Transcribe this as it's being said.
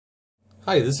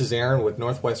Hi, this is Aaron with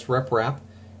Northwest RepRap,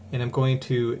 and I'm going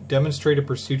to demonstrate a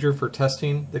procedure for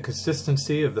testing the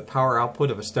consistency of the power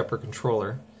output of a stepper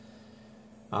controller.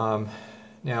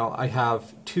 Now I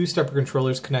have two stepper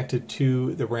controllers connected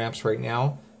to the ramps right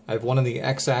now. I have one on the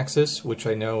x-axis, which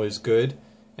I know is good,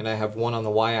 and I have one on the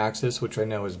y-axis, which I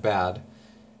know is bad.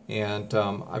 And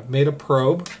I've made a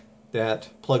probe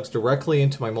that plugs directly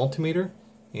into my multimeter,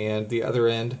 and the other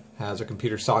end has a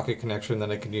computer socket connection that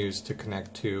I can use to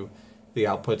connect to the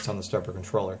outputs on the stepper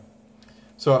controller.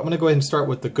 So I'm going to go ahead and start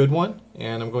with the good one,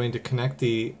 and I'm going to connect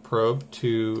the probe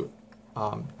to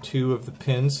two of the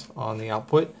pins on the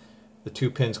output, the two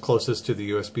pins closest to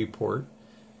the USB port.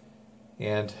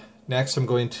 And next I'm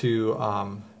going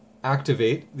to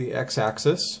activate the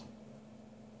x-axis,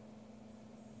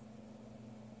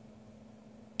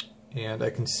 and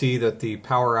I can see that the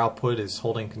power output is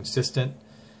holding consistent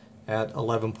at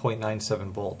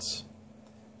 11.97 volts.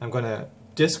 I'm going to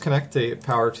disconnect the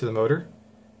power to the motor.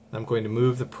 I'm going to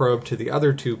move the probe to the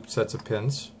other two sets of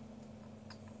pins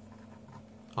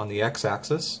on the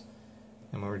x-axis.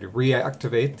 I'm going to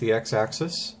reactivate the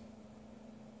x-axis.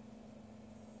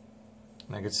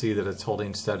 And I can see that it's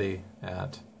holding steady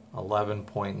at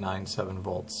 11.97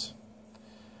 volts.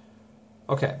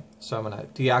 Okay, so I'm going to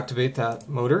deactivate that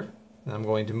motor, and I'm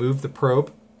going to move the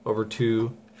probe over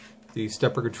to the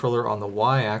stepper controller on the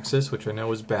y-axis, which I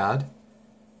know is bad.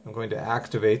 I'm going to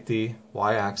activate the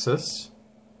y-axis.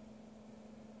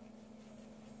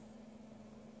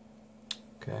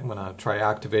 Okay, I'm going to try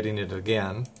activating it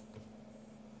again.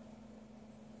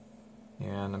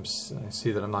 And I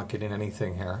see that I'm not getting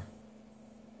anything here.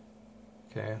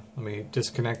 Okay, let me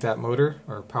disconnect that motor,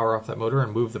 or power off that motor,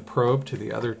 and move the probe to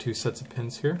the other two sets of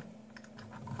pins here.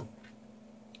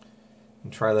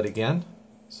 And try that again.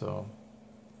 So,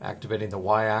 activating the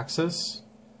y-axis,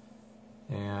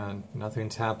 and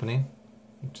nothing's happening.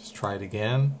 Just try it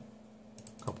again,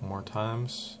 a couple more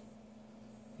times,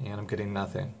 and I'm getting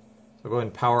nothing. So go ahead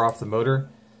and power off the motor.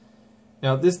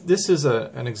 Now this is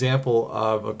an example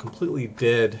of a completely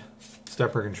dead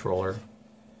stepper controller.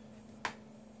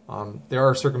 There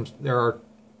are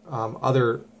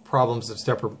other problems that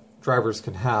stepper drivers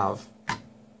can have.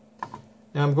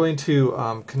 Now I'm going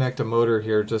to connect a motor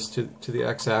here just to the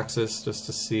x-axis just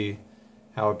to see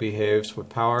how it behaves with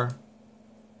power.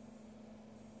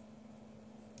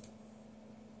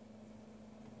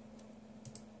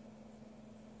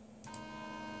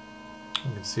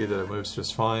 You can see that it moves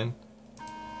just fine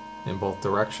in both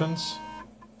directions.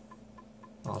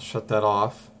 I'll shut that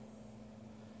off.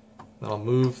 Then I'll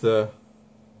move the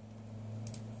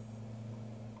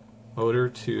motor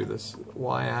to this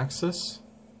y-axis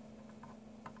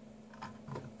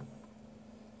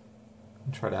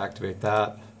and try to activate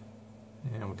that,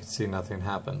 and we can see nothing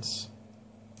happens.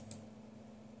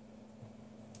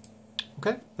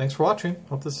 Okay, thanks for watching.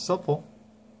 Hope this is helpful.